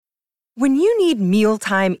When you need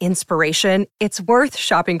mealtime inspiration, it's worth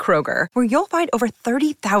shopping Kroger, where you'll find over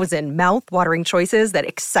 30,000 mouth-watering choices that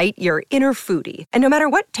excite your inner foodie. And no matter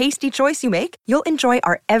what tasty choice you make, you'll enjoy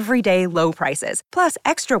our everyday low prices, plus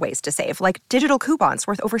extra ways to save, like digital coupons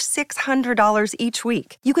worth over $600 each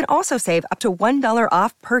week. You can also save up to $1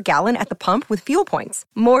 off per gallon at the pump with fuel points.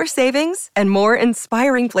 More savings and more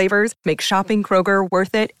inspiring flavors make shopping Kroger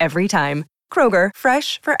worth it every time. Kroger,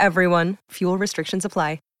 fresh for everyone. Fuel restrictions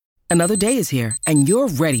apply. Another day is here, and you're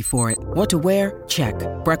ready for it. What to wear? Check.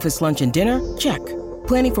 Breakfast, lunch, and dinner? Check.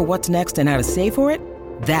 Planning for what's next and how to save for it?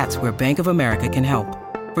 That's where Bank of America can help.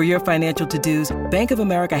 For your financial to-dos, Bank of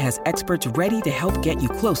America has experts ready to help get you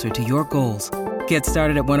closer to your goals. Get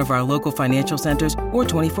started at one of our local financial centers or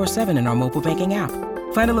 24/7 in our mobile banking app.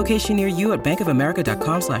 Find a location near you at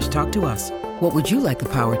bankofamerica.com/talktous. What would you like the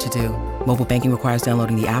power to do? Mobile banking requires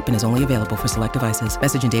downloading the app and is only available for select devices.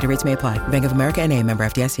 Message and data rates may apply. Bank of America NA, member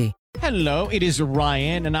FDIC. Hello, it is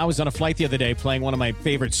Ryan, and I was on a flight the other day playing one of my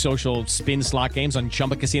favorite social spin slot games on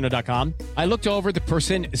ChumbaCasino.com. I looked over at the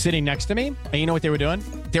person sitting next to me, and you know what they were doing?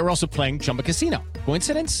 They were also playing Chumba Casino.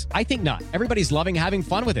 Coincidence? I think not. Everybody's loving having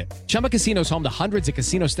fun with it. Chumba Casino is home to hundreds of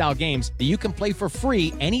casino-style games that you can play for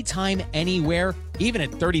free anytime, anywhere, even at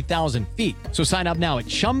 30,000 feet. So sign up now at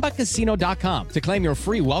ChumbaCasino.com to claim your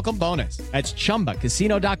free welcome bonus. That's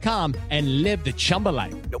ChumbaCasino.com and live the Chumba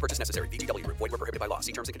life. No purchase necessary. VGW. Void where prohibited by law.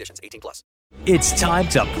 See terms and conditions. 18+. It's time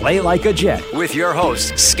to play like a Jet with your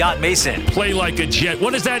host, Scott Mason. Play like a Jet.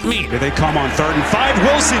 What does that mean? Here they come on 3rd and 5.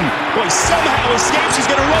 Wilson, boy, somehow escapes. He's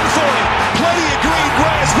going to run for it. Plenty of green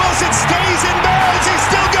grass. Wilson stays in bounds. He's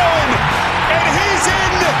still going. And he's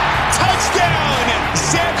in. Touchdown.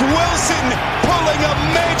 Zach Wilson pulling a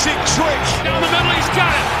magic trick. Down the middle, he's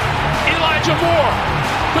got it. Elijah Moore.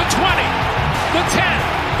 The 20. The 10.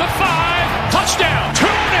 The 5. Touchdown.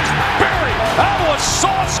 Tune is buried. That was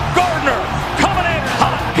Sauce Gardner coming in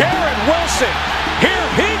hot. Garrett Wilson. Here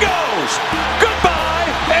he goes. Goodbye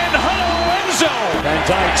and hello, Enzo. Van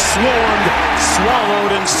Dyke swarmed,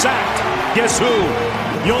 swallowed, and sacked. Guess who?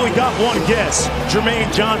 You only got one guess.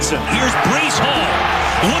 Jermaine Johnson. Here's Breece Hall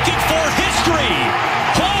looking for history.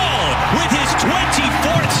 Hall with his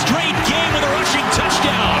 24th straight game with a rushing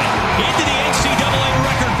touchdown into the NCAA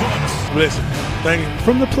record books. Listen, thank you.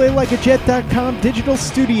 From the PlayLikeAJet.com digital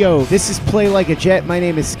studio, this is Play Like a Jet. My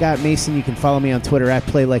name is Scott Mason. You can follow me on Twitter at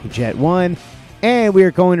PlayLikeAJet1. And we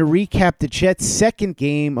are going to recap the Jets' second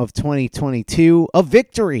game of 2022, a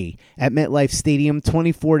victory at MetLife Stadium,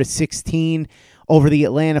 24-16 over the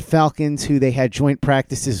Atlanta Falcons, who they had joint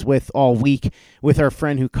practices with all week with our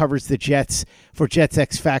friend who covers the Jets for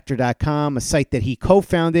JetsXFactor.com, a site that he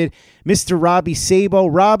co-founded, Mr. Robbie Sabo.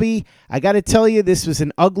 Robbie, I got to tell you, this was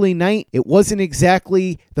an ugly night. It wasn't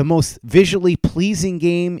exactly the most visually pleasing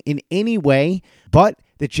game in any way, but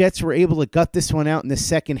the Jets were able to gut this one out in the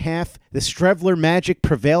second half. The Strevler magic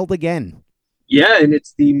prevailed again. Yeah, and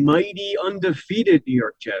it's the mighty undefeated New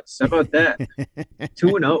York Jets. How about that?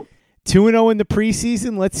 2-0. 2-0 in the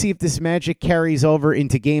preseason. Let's see if this magic carries over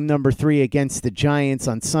into game number 3 against the Giants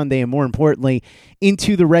on Sunday, and more importantly,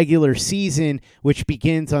 into the regular season, which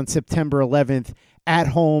begins on September 11th at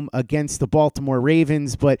home against the Baltimore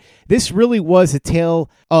Ravens. But this really was a tale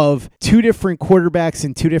of two different quarterbacks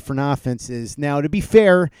and two different offenses. Now, to be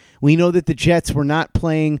fair, we know that the Jets were not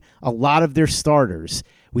playing a lot of their starters.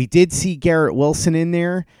 We did see Garrett Wilson in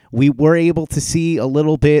there. We were able to see a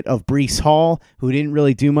little bit of Breece Hall, who didn't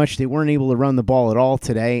really do much. They weren't able to run the ball at all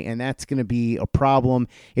today, and that's going to be a problem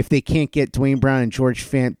if they can't get Dwayne Brown and George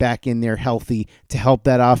Fant back in there healthy to help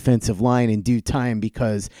that offensive line in due time,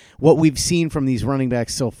 because what we've seen from these running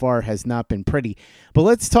backs so far has not been pretty. But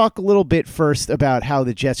let's talk a little bit first about how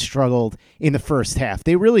the Jets struggled in the first half.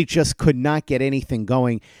 They really just could not get anything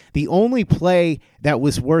going. The only play that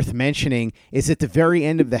was worth mentioning is at the very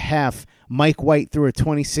end of the half, Mike White threw a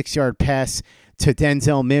 26-yard pass to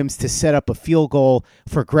Denzel Mims to set up a field goal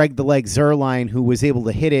for Greg the Leg Zuerlein, who was able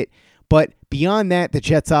to hit it. But beyond that, the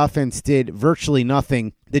Jets offense did virtually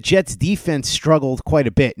nothing. The Jets defense struggled quite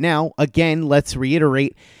a bit. Now, again, let's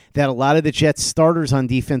reiterate that a lot of the Jets starters on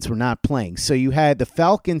defense were not playing. So you had the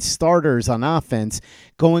Falcons starters on offense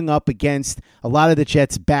going up against a lot of the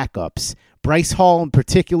Jets backups. Bryce Hall in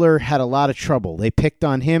particular had a lot of trouble. They picked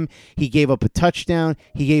on him. He gave up a touchdown.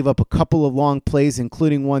 He gave up a couple of long plays,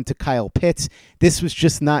 including one to Kyle Pitts. This was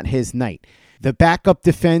just not his night. The backup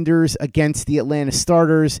defenders against the Atlanta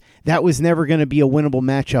starters, that was never going to be a winnable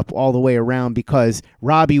matchup all the way around because,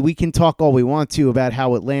 Robbie, we can talk all we want to about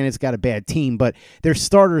how Atlanta's got a bad team, but their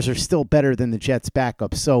starters are still better than the Jets'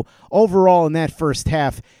 backups. So overall in that first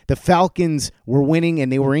half, the Falcons were winning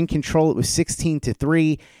and they were in control. It was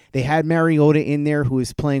 16-3. They had Mariota in there who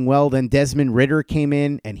was playing well. Then Desmond Ridder came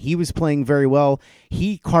in, and he was playing very well.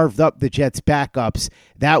 He carved up the Jets' backups.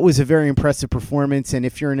 That was a very impressive performance, and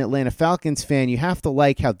if you're an Atlanta Falcons fan, you have to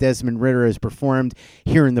like how Desmond Ridder has performed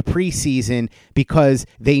here in the preseason because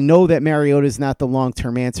they know that Mariota is not the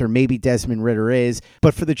long-term answer. Maybe Desmond Ridder is,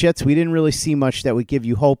 but for the Jets, we didn't really see much that would give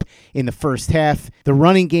you hope in the first half. The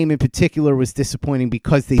running game in particular was disappointing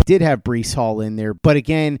because they did have Breece Hall in there, but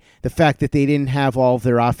again, the fact that they didn't have all of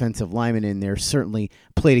their offensive linemen in there certainly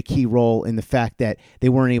played a key role in the fact that they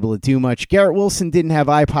weren't able to do much. Garrett Wilson didn't have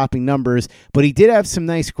eye-popping numbers, but he did have some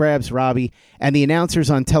nice grabs, Robbie, and the announcers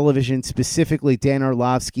on television, specifically Dan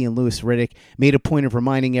Orlovsky and Louis Riddick, made a point of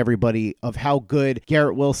reminding everybody of how good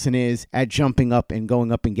Garrett Wilson is at jumping up and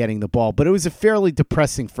going up and getting the ball. But it was a fairly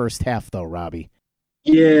depressing first half, though, Robbie.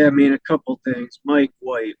 Yeah, I mean, a couple things. Mike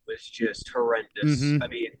White was just horrendous. I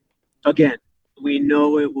mean, again, we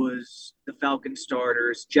know it was the Falcons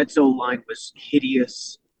starters. Jets O-line was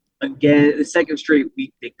hideous. Again, the second straight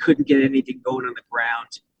week, they couldn't get anything going on the ground.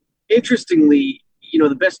 Interestingly,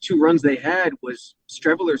 the best two runs they had was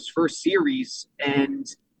Streveler's first series, and,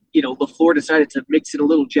 LaFleur decided to mix in a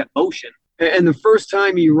little jet motion. And the first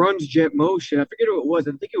time he runs jet motion, I forget who it was.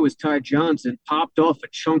 I think it was Ty Johnson, popped off a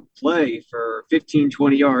chunk play for 15,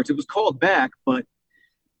 20 yards. It was called back, but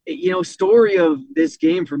story of this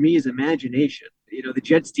game for me is imagination. The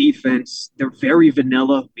Jets defense, they're very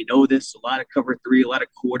vanilla. We know this, a lot of cover 3, a lot of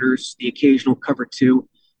quarters, the occasional cover 2.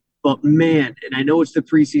 But man, and I know it's the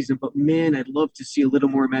preseason, but man, I'd love to see a little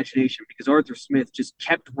more imagination because Arthur Smith just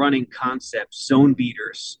kept running concepts, zone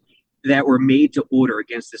beaters that were made to order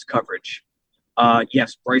against this coverage.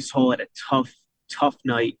 Yes, Bryce Hall had a tough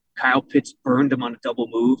night. Kyle Pitts burned him on a double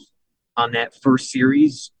move on that first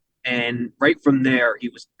series. And right from there, he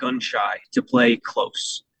was gun shy to play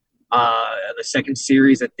close. The second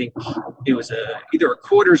series, I think it was either a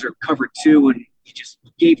quarters or cover 2, and he just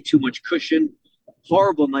gave too much cushion.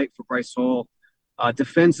 Horrible night for Bryce Hall.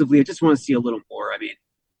 Defensively, I just want to see a little more. I mean,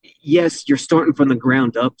 yes, you're starting from the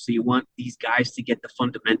ground up, so you want these guys to get the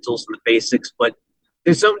fundamentals and the basics, but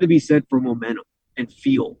there's something to be said for momentum and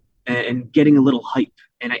feel and getting a little hype.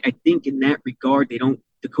 And I think in that regard,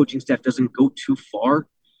 the coaching staff doesn't go too far,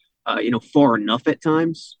 far enough at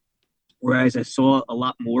times. Whereas I saw a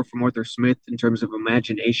lot more from Arthur Smith in terms of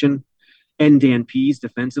imagination and Dan Pease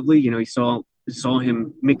defensively. You saw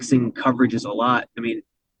him mixing coverages a lot. I mean,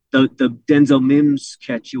 the Denzel Mims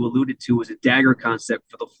catch you alluded to was a dagger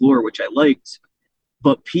concept for the floor, which I liked.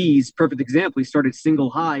 But Pease, perfect example, he started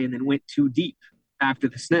single high and then went too deep after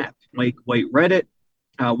the snap. Mike White read it,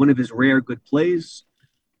 one of his rare good plays,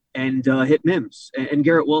 and hit Mims. And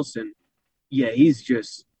Garrett Wilson, yeah, he's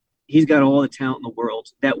got all the talent in the world.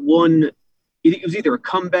 That one, it was either a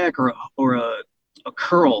comeback or a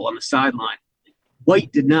curl on the sideline.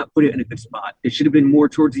 White did not put it in a good spot. It should have been more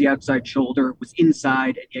towards the outside shoulder, was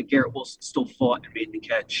inside, and yet Garrett Wilson still fought and made the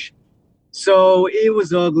catch. So it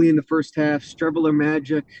was ugly in the first half. Streveler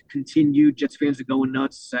magic continued. Jets fans are going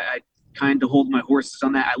nuts. I kind of hold my horses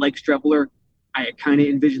on that. I like Streveler. I kind of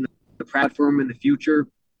envision the platform in the future.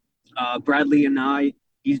 Bradley and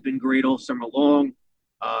he's been great all summer long.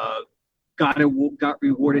 Got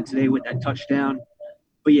rewarded today with that touchdown.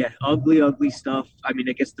 But yeah, ugly stuff. I mean,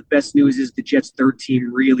 I guess the best news is the Jets' third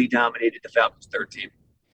team really dominated the Falcons' third team.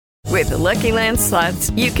 With the Lucky Land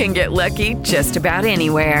Slots, you can get lucky just about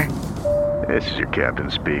anywhere. This is your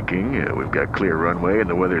captain speaking. We've got clear runway and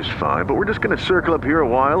the weather's fine, but we're just going to circle up here a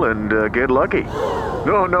while and get lucky.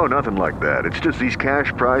 No, nothing like that. It's just these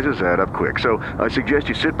cash prizes add up quick. So I suggest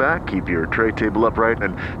you sit back, keep your tray table upright,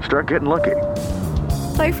 and start getting lucky.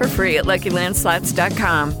 Play for free at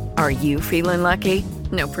LuckyLandSlots.com. Are you feeling lucky?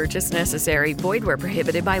 No purchase necessary. Void where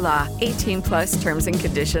prohibited by law. 18+ terms and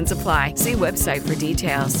conditions apply. See website for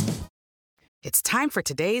details. It's time for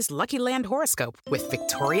today's Lucky Land horoscope with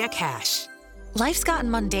Victoria Cash. Life's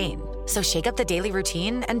gotten mundane, so shake up the daily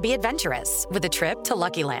routine and be adventurous with a trip to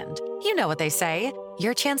Lucky Land. You know what they say.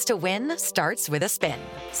 Your chance to win starts with a spin.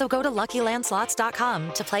 So go to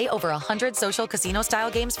LuckyLandSlots.com to play over 100 social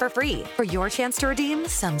casino-style games for free for your chance to redeem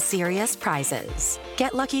some serious prizes.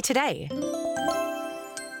 Get lucky today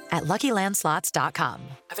at LuckyLandSlots.com.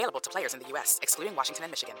 Available to players in the U.S., excluding Washington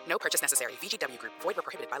and Michigan. No purchase necessary. VGW Group. Void where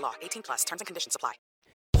prohibited by law. 18+. Terms and conditions apply.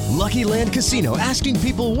 Lucky Land Casino, asking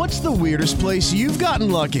people, what's the weirdest place you've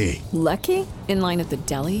gotten lucky? Lucky? In line at the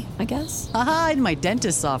deli, I guess? Aha, in my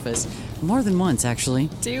dentist's office. More than once,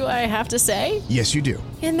 actually. Do I have to say? Yes, you do.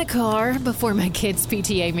 In the car before my kids'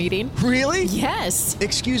 PTA meeting. Really? Yes.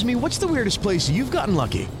 Excuse me, what's the weirdest place you've gotten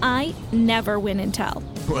lucky? I never win and tell.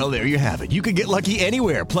 Well, there you have it. You can get lucky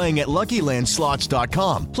anywhere, playing at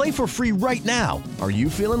LuckyLandSlots.com. Play for free right now. Are you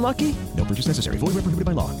feeling lucky? No purchase necessary. Void where prohibited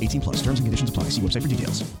by law. 18 plus. Terms and conditions apply. See website for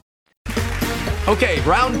details. Okay,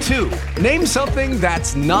 round two. Name something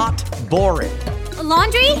that's not boring. A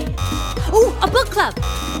laundry? Ooh, a book club.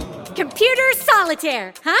 Computer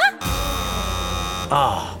solitaire, huh?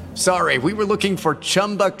 Ah, sorry. We were looking for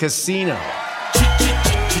Chumba Casino.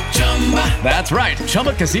 That's right.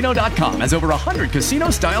 ChumbaCasino.com has over 100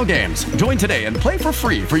 casino-style games. Join today and play for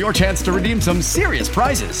free for your chance to redeem some serious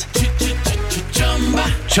prizes.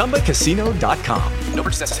 ChumbaCasino.com. No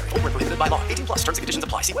purchase necessary. Void where prohibited by law. 18 plus. Terms and conditions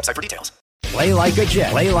apply. See website for details. Play like a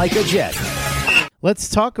Jet. Play like a Jet. Let's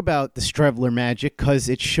talk about the Strevler Magic because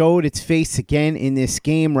it showed its face again in this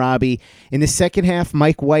game, Robbie. In the second half,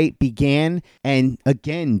 Mike White began and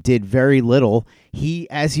again did very little. He,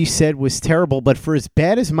 as you said, was terrible, but for as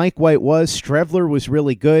bad as Mike White was, Strevler was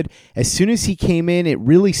really good. As soon as he came in, it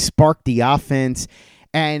really sparked the offense.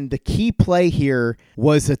 And the key play here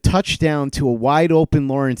was a touchdown to a wide open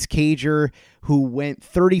Lawrence Cager who went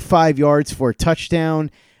 35 yards for a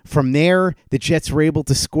touchdown. From there, the Jets were able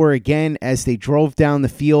to score again as they drove down the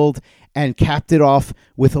field and capped it off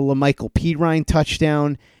with a LaMichael Pirine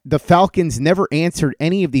touchdown. The Falcons never answered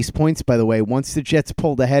any of these points, by the way. Once the Jets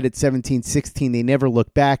pulled ahead at 17-16, they never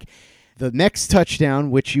looked back. The next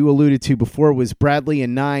touchdown, which you alluded to before, was Bradley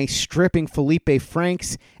and Nye stripping Felipe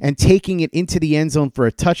Franks and taking it into the end zone for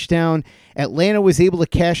a touchdown. Atlanta was able to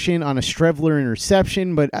cash in on a Strevler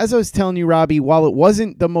interception, but as I was telling you, Robbie, while it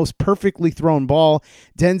wasn't the most perfectly thrown ball,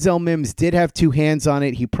 Denzel Mims did have two hands on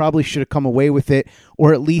it. He probably should have come away with it,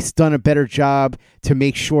 or at least done a better job to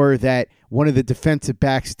make sure that one of the defensive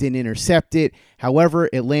backs didn't intercept it. However,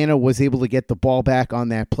 Atlanta was able to get the ball back on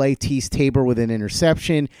that play. Tease Tabor with an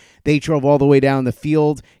interception. They drove all the way down the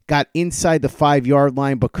field, got inside the 5-yard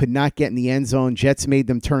line, but could not get in the end zone. Jets made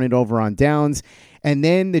them turn it over on downs. And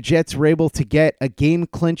then the Jets were able to get a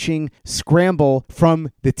game-clinching scramble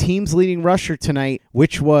from the team's leading rusher tonight,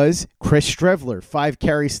 which was Chris Strevler. 5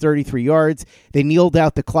 carries, 33 yards. They kneeled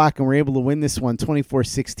out the clock and were able to win this one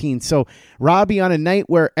 24-16. So, Robbie, on a night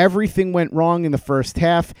where everything went wrong in the first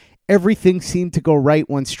half, everything seemed to go right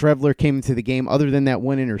once Strevler came into the game, other than that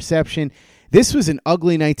one interception. This was an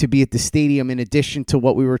ugly night to be at the stadium, in addition to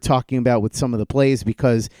what we were talking about with some of the plays,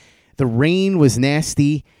 because the rain was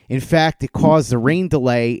nasty. In fact, it caused a rain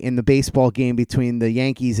delay in the baseball game between the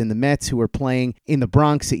Yankees and the Mets, who were playing in the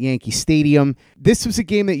Bronx at Yankee Stadium. This was a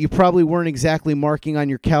game that you probably weren't exactly marking on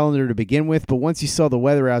your calendar to begin with, but once you saw the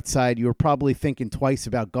weather outside, you were probably thinking twice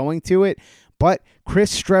about going to it. But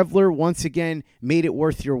Chris Strevler, once again, made it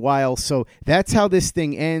worth your while. So that's how this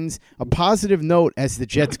thing ends. A positive note as the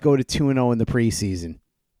Jets go to 2-0 in the preseason.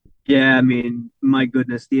 Yeah, I mean, my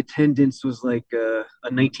goodness, the attendance was like a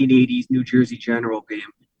 1980s New Jersey General game,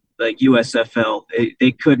 like USFL.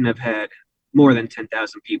 They couldn't have had more than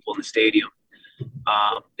 10,000 people in the stadium.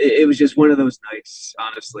 It was just one of those nights,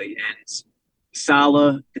 honestly. And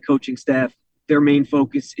Saleh, the coaching staff, their main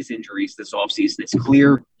focus is injuries this offseason. It's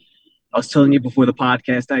clear. I was telling you before the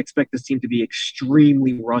podcast, I expect this team to be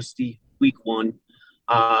extremely rusty week one.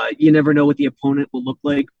 You never know what the opponent will look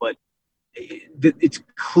like, but it's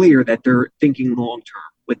clear that they're thinking long-term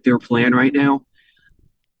with their plan right now.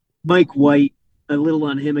 Mike White, a little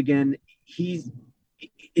on him again.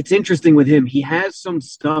 It's interesting with him. He has some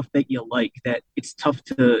stuff that you like that it's tough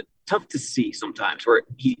to see sometimes, where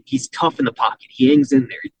he's tough in the pocket. He hangs in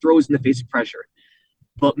there. He throws in the face of pressure.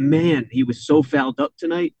 But, man, he was so fouled up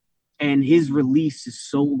tonight, and his release is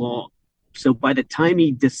so long. So by the time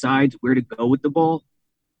he decides where to go with the ball,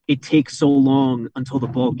 it takes so long until the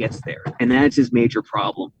ball gets there. And that's his major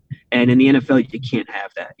problem. And in the NFL, you can't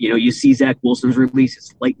have that. You know, you see Zach Wilson's release,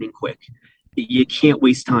 it's lightning quick. You can't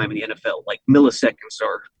waste time in the NFL. Like, milliseconds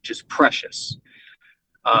are just precious.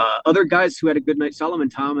 Other guys who had a good night, Solomon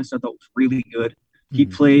Thomas, I thought was really good. He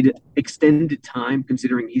played extended time,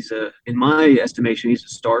 considering in my estimation, he's a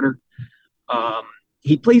starter.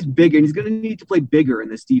 He plays bigger, and he's going to need to play bigger in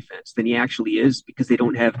this defense than he actually is, because they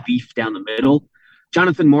don't have beef down the middle.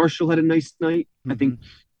 Jonathan Marshall had a nice night. I think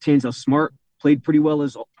Tanzel Smart played pretty well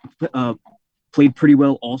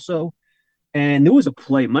also. And there was a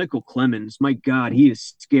play, Michael Clemens, my God, he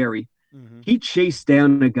is scary. He chased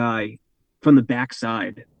down a guy from the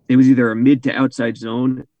backside. It was either a mid to outside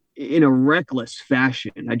zone. in a reckless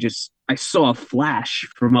fashion. I saw a flash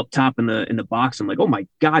from up top in the box. I'm like, oh my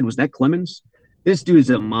God, was that Clemens? This dude is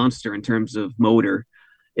a monster in terms of motor.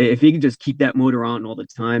 If he can just keep that motor on all the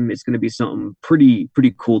time, it's going to be something pretty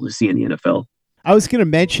cool to see in the NFL. I was going to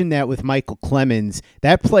mention that with Michael Clemens.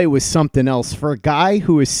 That play was something else. For a guy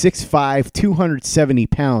who is 6'5", 270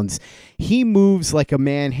 pounds, he moves like a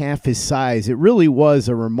man half his size. It really was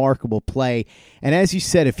a remarkable play. And as you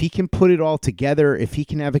said, if he can put it all together, if he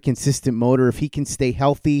can have a consistent motor, if he can stay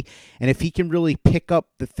healthy, and if he can really pick up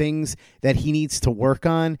the things that he needs to work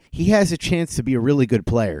on, he has a chance to be a really good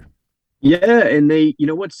player. Yeah, and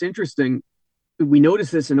what's interesting, we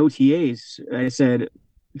noticed this in OTAs. I said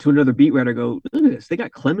to another beat writer, look at this. They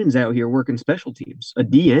got Clemens out here working special teams, a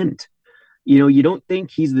D end. You don't think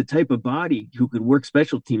he's the type of body who could work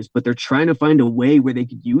special teams, but they're trying to find a way where they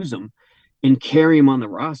could use him and carry him on the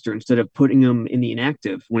roster instead of putting him in the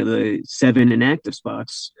inactive, one of the 7 inactive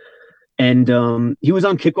spots. And he was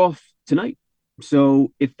on kickoff tonight.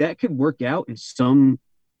 So if that could work out in some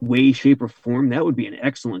way, shape, or form, that would be an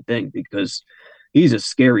excellent thing because he's a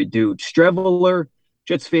scary dude. Streveler,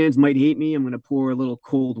 Jets fans might hate me. I'm going to pour a little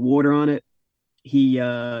cold water on it.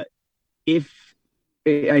 If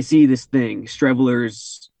I see this thing,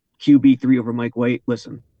 Streveler's QB3 over Mike White,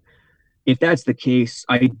 listen, if that's the case,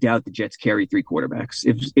 I doubt the Jets carry 3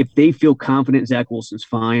 quarterbacks. If they feel confident Zach Wilson's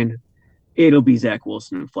fine, it'll be Zach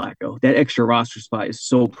Wilson and Flacco. That extra roster spot is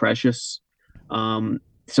so precious.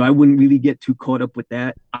 So I wouldn't really get too caught up with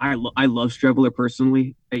that. I love Streveler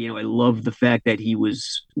personally. I love the fact that he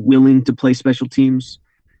was willing to play special teams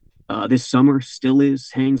this summer, still is,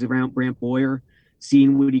 hangs around Brant Boyer,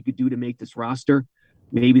 seeing what he could do to make this roster,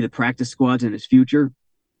 maybe the practice squads in his future.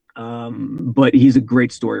 But he's a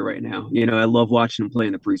great story right now. I love watching him play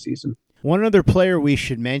in the preseason. One other player we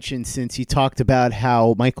should mention, since you talked about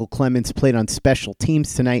how Michael Clemens played on special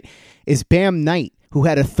teams tonight, is Bam Knight, who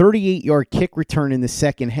had a 38-yard kick return in the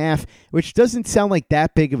second half, which doesn't sound like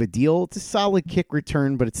that big of a deal. It's a solid kick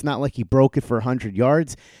return, but it's not like he broke it for 100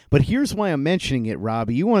 yards. But here's why I'm mentioning it,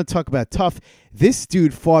 Robbie. You want to talk about tough. This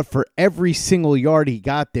dude fought for every single yard he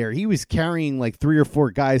got there. He was carrying like 3 or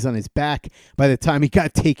 4 guys on his back by the time he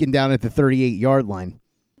got taken down at the 38-yard line.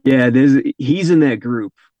 Yeah, he's in that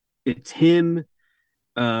group. It's him,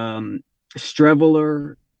 Streveler,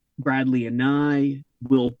 Bradley Anae,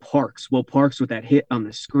 Will Parks with that hit on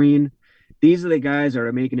the screen. These are the guys that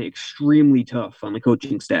are making it extremely tough on the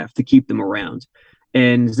coaching staff to keep them around.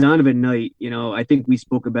 And Zonovan Knight, I think we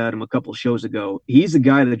spoke about him a couple shows ago. He's a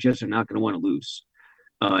guy that the Jets are not going to want to lose.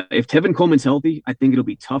 If Tevin Coleman's healthy, I think it'll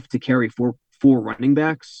be tough to carry four running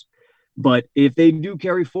backs. But if they do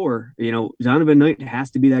carry 4, Zonovan Knight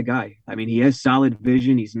has to be that guy. I mean, he has solid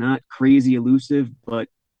vision. He's not crazy elusive, but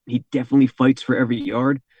he definitely fights for every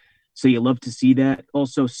yard. So you love to see that.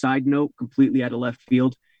 Also, side note, completely out of left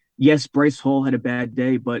field. Yes, Bryce Hall had a bad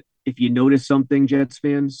day, but if you notice something, Jets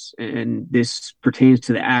fans, and this pertains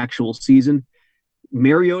to the actual season,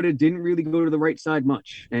 Mariota didn't really go to the right side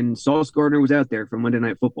much, and Sauce Gardner was out there for Monday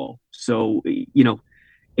Night Football. So,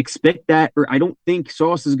 expect that, or I don't think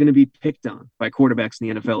Sauce is going to be picked on by quarterbacks in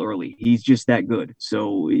the NFL early. He's just that good.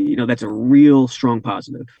 So, that's a real strong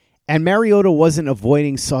positive. And Mariota wasn't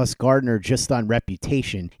avoiding Sauce Gardner just on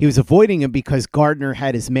reputation. He was avoiding him because Gardner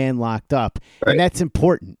had his man locked up, right. And that's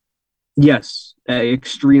important. Yes,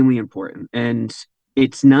 extremely important. And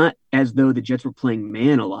it's not as though the Jets were playing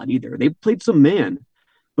man a lot either. They played some man,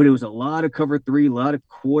 but it was a lot of cover 3, a lot of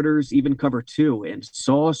quarters, even cover 2. And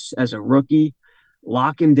Sauce, as a rookie,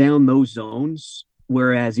 locking down those zones,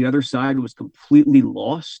 whereas the other side was completely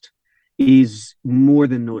lost, is more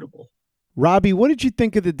than notable. Robbie, what did you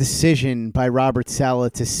think of the decision by Robert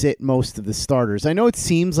Saleh to sit most of the starters? I know it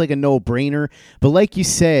seems like a no-brainer, but like you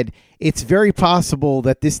said, it's very possible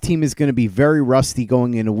that this team is going to be very rusty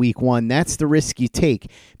going into week 1. That's the risk you take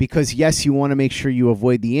because, yes, you want to make sure you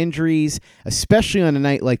avoid the injuries, especially on a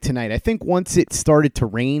night like tonight. I think once it started to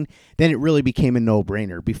rain, then it really became a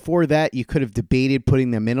no-brainer. Before that, you could have debated putting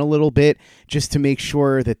them in a little bit just to make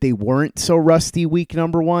sure that they weren't so rusty week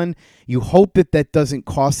number 1. You hope that that doesn't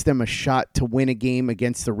cost them a shot to win a game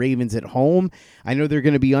against the Ravens at home. I know they're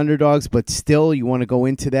going to be underdogs, but still you want to go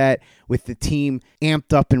into that with the team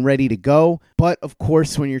amped up and ready to go. But of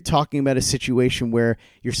course, when you're talking about a situation where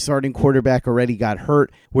your starting quarterback already got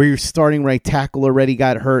hurt, where your starting right tackle already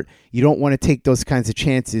got hurt, you don't want to take those kinds of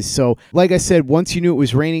chances. So like I said, once you knew it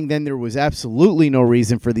was raining, then there was absolutely no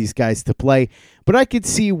reason for these guys to play. But I could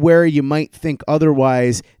see where you might think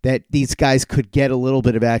otherwise, that these guys could get a little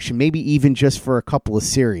bit of action, maybe even just for a couple of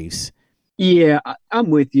series. Yeah, I'm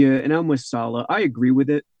with you, and I'm with Saleh. I agree with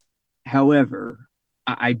it. However,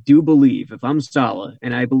 I do believe, if I'm Saleh,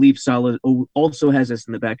 and I believe Saleh also has this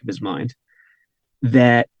in the back of his mind,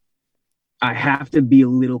 that I have to be a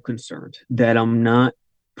little concerned that I'm not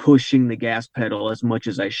pushing the gas pedal as much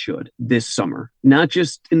as I should this summer, not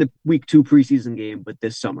just in the week 2 preseason game, but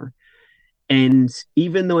this summer. And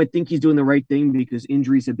even though I think he's doing the right thing because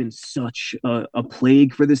injuries have been such a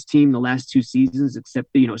plague for this team the last 2 seasons, except,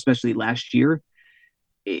 especially last year,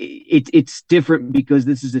 it's different because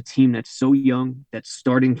this is a team that's so young, that's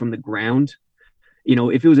starting from the ground.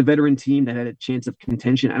 If it was a veteran team that had a chance of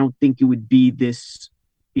contention, I don't think it would be this,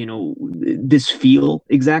 this feel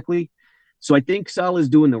exactly. So I think Saleh is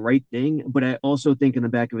doing the right thing, but I also think in the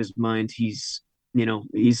back of his mind, he's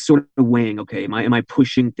sort of weighing, okay, am I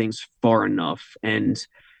pushing things far enough? And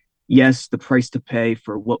yes, the price to pay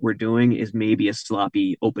for what we're doing is maybe a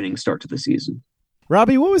sloppy opening start to the season.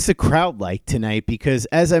 Robbie, what was the crowd like tonight? Because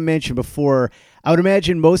as I mentioned before, I would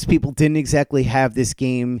imagine most people didn't exactly have this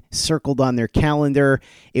game circled on their calendar.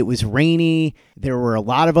 It was rainy. There were a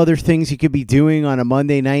lot of other things you could be doing on a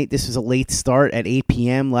Monday night. This was a late start at 8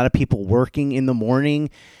 p.m. A lot of people working in the morning.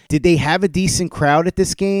 Did they have a decent crowd at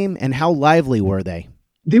this game, and how lively were they?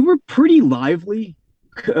 They were pretty lively,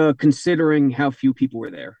 considering how few people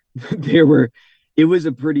were there. It was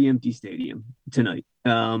a pretty empty stadium tonight.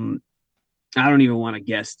 I don't even want to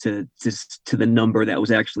guess to the number that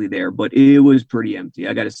was actually there, but it was pretty empty.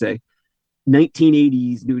 I got to say,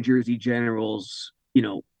 1980s New Jersey Generals,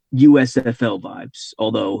 USFL vibes.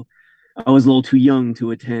 Although I was a little too young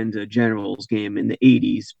to attend a Generals game in the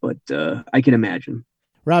 80s, but I can imagine.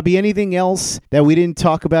 Robbie, anything else that we didn't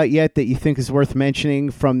talk about yet that you think is worth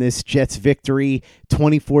mentioning from this Jets victory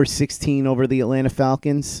 24-16 over the Atlanta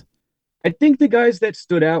Falcons? I think the guys that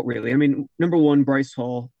stood out, really, I mean, number one, Bryce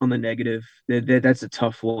Hall on the negative. That's a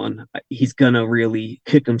tough one. He's going to really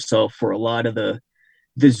kick himself for a lot of the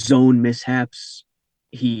zone mishaps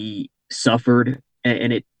he suffered.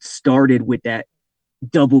 And it started with that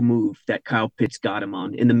double move that Kyle Pitts got him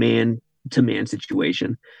on in the man-to-man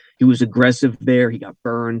situation. He was aggressive there. He got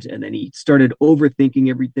burned. And then he started overthinking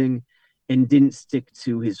everything and didn't stick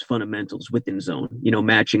to his fundamentals within zone,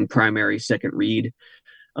 matching primary, second read.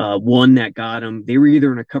 One that got him. They were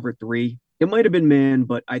either in a cover 3. It might have been man,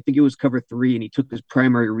 but I think it was cover 3, and he took his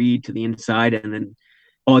primary read to the inside, and then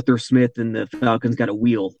Arthur Smith and the Falcons got a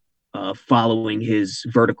wheel following his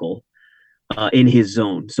vertical in his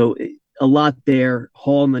zone. So a lot there.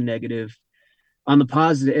 Hall on the negative. On the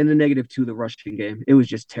positive and the negative too, the rushing game. It was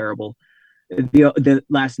just terrible. The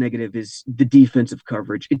last negative is the defensive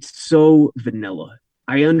coverage. It's so vanilla.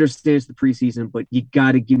 I understand it's the preseason, but you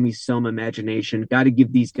got to give me some imagination. Got to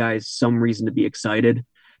give these guys some reason to be excited.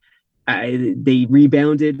 They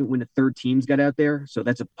rebounded when the third teams got out there, so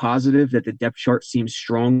that's a positive that the depth chart seems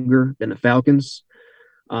stronger than the Falcons.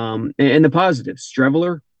 And the positive,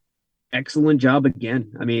 Streveler, excellent job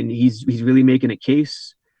again. I mean, he's really making a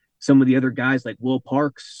case. Some of the other guys like Will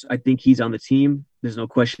Parks, I think he's on the team. There's no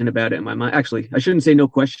question about it in my mind. Actually, I shouldn't say no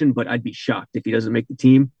question, but I'd be shocked if he doesn't make the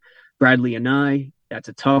team. Bradley Anae, that's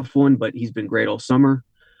a tough one, but he's been great all summer.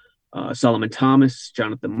 Solomon Thomas,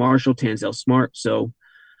 Jonathan Marshall, Tanzel Smart. So,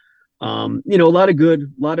 a lot of good,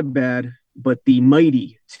 a lot of bad, but the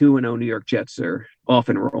mighty 2-0 New York Jets are off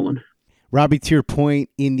and rolling. Robbie, to your point,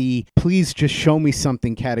 in the please just show me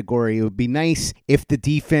something category, it would be nice if the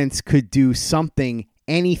defense could do something,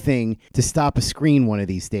 anything, to stop a screen one of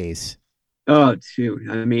these days. Oh, dude.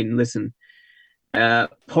 I mean, listen,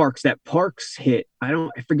 Parks hit, I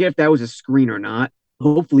forget if that was a screen or not.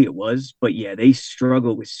 Hopefully it was, but yeah, they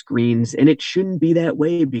struggle with screens, and it shouldn't be that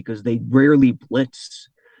way because they rarely blitz.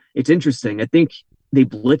 It's interesting. I think they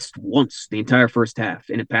blitzed once the entire first half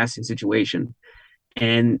in a passing situation.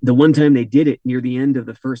 And the one time they did it near the end of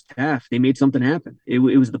the first half, they made something happen. It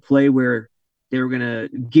was the play where they were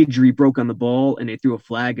Guidry broke on the ball and they threw a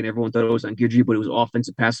flag and everyone thought it was on Guidry, but it was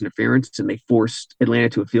offensive pass interference and they forced Atlanta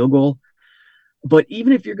to a field goal. But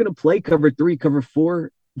even if you're going to play cover 3, cover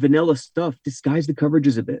 4, vanilla stuff, disguise the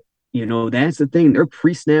coverages a bit. That's the thing. Their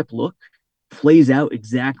pre-snap look plays out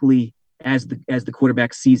exactly as the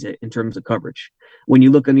quarterback sees it in terms of coverage. When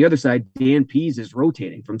you look on the other side, Dan Pease is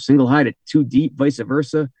rotating from single high to 2 deep, vice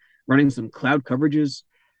versa, running some cloud coverages.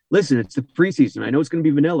 Listen, it's the preseason. I know it's going to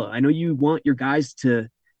be vanilla. I know you want your guys to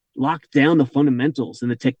lock down the fundamentals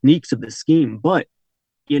and the techniques of the scheme, but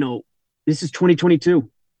this is 2022.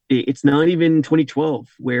 It's not even 2012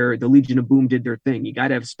 where the Legion of Boom did their thing. You got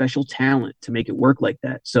to have special talent to make it work like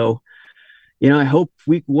that. So, I hope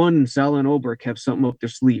week 1, Saleh and Ulbrich have something up their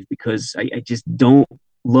sleeve because I just don't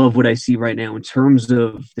love what I see right now in terms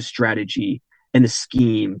of the strategy and the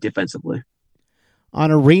scheme defensively. On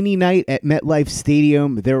a rainy night at MetLife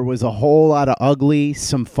Stadium, there was a whole lot of ugly,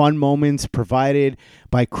 some fun moments provided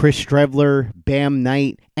by Chris Streveler, Bam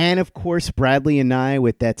Knight, and of course Bradley Anae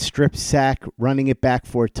with that strip sack running it back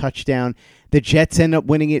for a touchdown. The Jets end up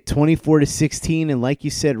winning it 24-16, and like you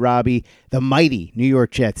said, Robbie, the mighty New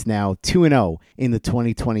York Jets now 2-0 in the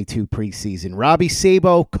 2022 preseason. Robbie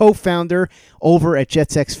Sabo, co-founder over at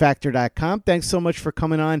JetsXFactor.com. Thanks so much for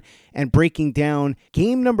coming on and breaking down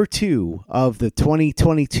game number 2 of the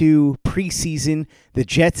 2022 preseason, the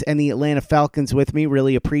Jets and the Atlanta Falcons with me.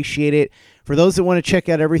 Really appreciate it. For those that want to check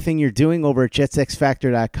out everything you're doing over at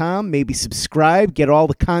JetsXFactor.com, maybe subscribe, get all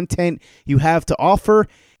the content you have to offer.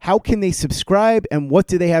 How can they subscribe, and what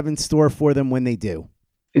do they have in store for them when they do?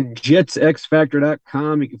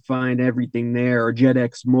 JetsXFactor.com, you can find everything there, or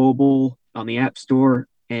JetX Mobile on the App Store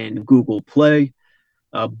and Google Play.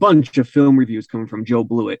 A bunch of film reviews coming from Joe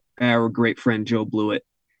Blewett, our great friend Joe Blewett.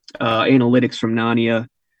 Analytics from Nania.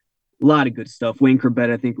 A lot of good stuff. Wayne Corbett,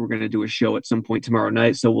 I think we're going to do a show at some point tomorrow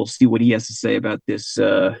night, so we'll see what he has to say about this,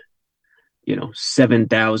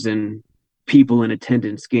 7,000 people in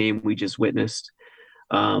attendance game we just witnessed.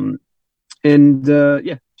 Just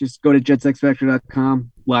go to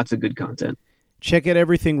JetsXFactor.com. Lots of good content. Check out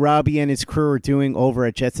everything Robbie and his crew are doing over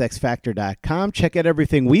at JetsXFactor.com. Check out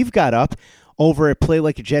everything we've got up over at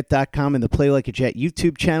PlayLikeAJet.com and the Play Like a Jet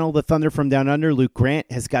YouTube channel. The Thunder from Down Under, Luke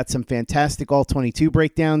Grant, has got some fantastic All-22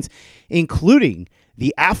 breakdowns, including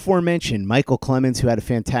the aforementioned Michael Clemens, who had a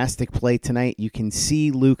fantastic play tonight. You can see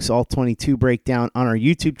Luke's All-22 breakdown on our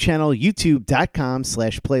YouTube channel,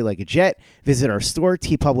 youtube.com/PlayLikeAJet. Visit our store,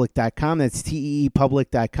 tpublic.com. That's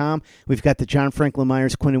teepublic.com. We've got the John Franklin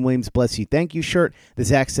Myers, Quinnen Williams, Bless You, Thank You shirt, the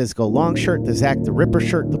Zach Says Go Long shirt, the Zach the Ripper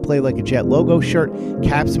shirt, the Play Like a Jet logo shirt,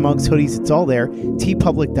 caps, mugs, hoodies, it's all there.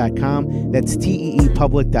 teepublic.com. That's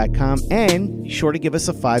teepublic.com. And be sure to give us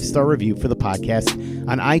a 5-star review for the podcast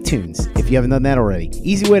on iTunes if you haven't done that already.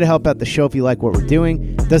 Easy way to help out the show if you like what we're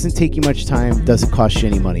doing. Doesn't take you much time, doesn't cost you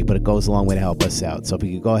any money, but it goes a long way to help us out. So if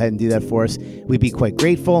you could go ahead and do that for us, we'd be quite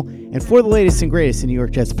grateful. And for the latest and greatest in New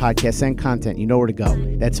York Jets podcasts and content, you know where to go.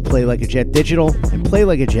 That's Play Like a Jet Digital and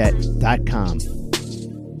PlayLikeAJet.com.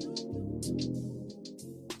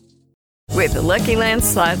 With the Lucky Land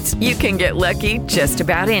Slots, you can get lucky just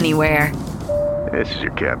about anywhere. This is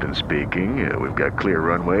your captain speaking. We've got clear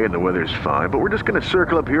runway and the weather's fine, but we're just going to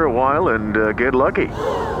circle up here a while and get lucky.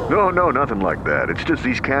 No, nothing like that. It's just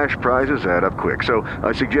these cash prizes add up quick. So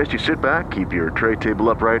I suggest you sit back, keep your tray table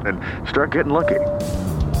upright, and start getting lucky.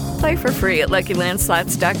 Play for free at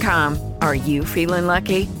LuckyLandSlots.com. Are you feeling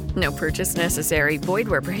lucky? No purchase necessary. Void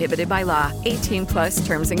where prohibited by law. 18+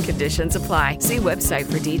 terms and conditions apply. See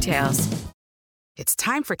website for details. It's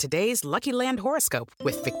time for today's Lucky Land horoscope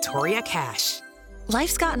with Victoria Cash.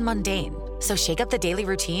 Life's gotten mundane, so shake up the daily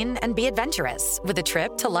routine and be adventurous with a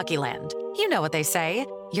trip to Lucky Land. You know what they say,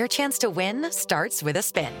 your chance to win starts with a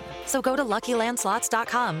spin. So go to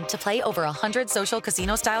LuckyLandSlots.com to play over 100 social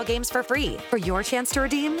casino-style games for free for your chance to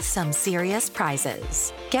redeem some serious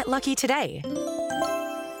prizes. Get lucky today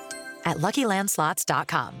at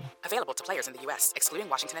LuckyLandSlots.com. Available to players in the U.S., excluding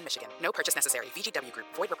Washington and Michigan. No purchase necessary. VGW Group.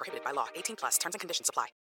 Void where prohibited by law. 18+. Terms and conditions apply.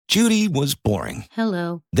 Judy was boring.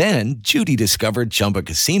 Hello. Then Judy discovered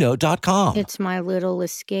ChumbaCasino.com. It's my little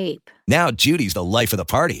escape. Now Judy's the life of the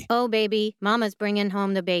party. Oh, baby, mama's bringing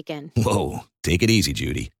home the bacon. Whoa, take it easy,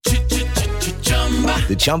 Judy.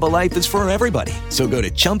 The Chumba life is for everybody. So go to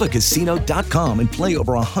ChumbaCasino.com and play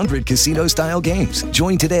over 100 casino-style games.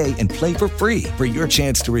 Join today and play for free for your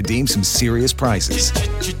chance to redeem some serious prizes.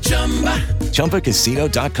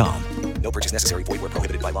 ChumbaCasino.com. No purchase necessary. Void where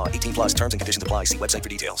prohibited by law. 18+ terms and conditions apply. See website for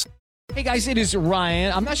details. Hey guys, it is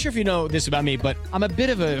Ryan. I'm not sure if you know this about me, but I'm a bit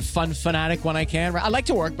of a fun fanatic when I can. I like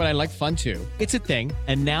to work, but I like fun too. It's a thing.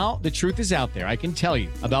 And now the truth is out there. I can tell you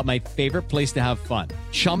about my favorite place to have fun.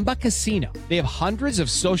 Chumba Casino. They have hundreds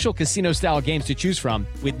of social casino style games to choose from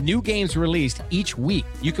with new games released each week.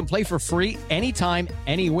 You can play for free anytime,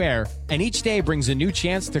 anywhere. And each day brings a new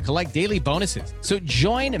chance to collect daily bonuses. So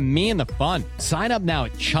join me in the fun. Sign up now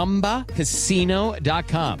at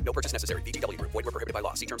ChumbaCasino.com. No purchase necessary. VGW Group. Void where prohibited by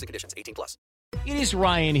law. See terms and conditions. 18+. It is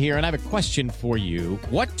Ryan here, and I have a question for you.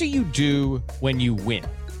 What do you do when you win?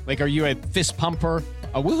 Like, are you a fist pumper,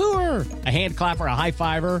 a woohooer, a hand clapper, a high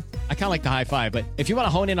fiver? I kind of like the high five, but if you want to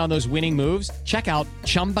hone in on those winning moves, check out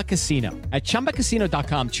Chumba Casino. At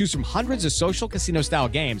ChumbaCasino.com, choose from hundreds of social casino-style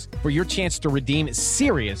games for your chance to redeem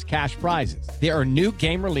serious cash prizes. There are new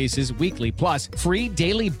game releases weekly, plus free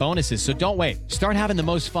daily bonuses, so don't wait. Start having the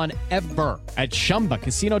most fun ever at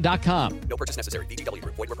ChumbaCasino.com. No purchase necessary. VGW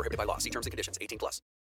Group. Void where prohibited by law. See terms and conditions. 18+.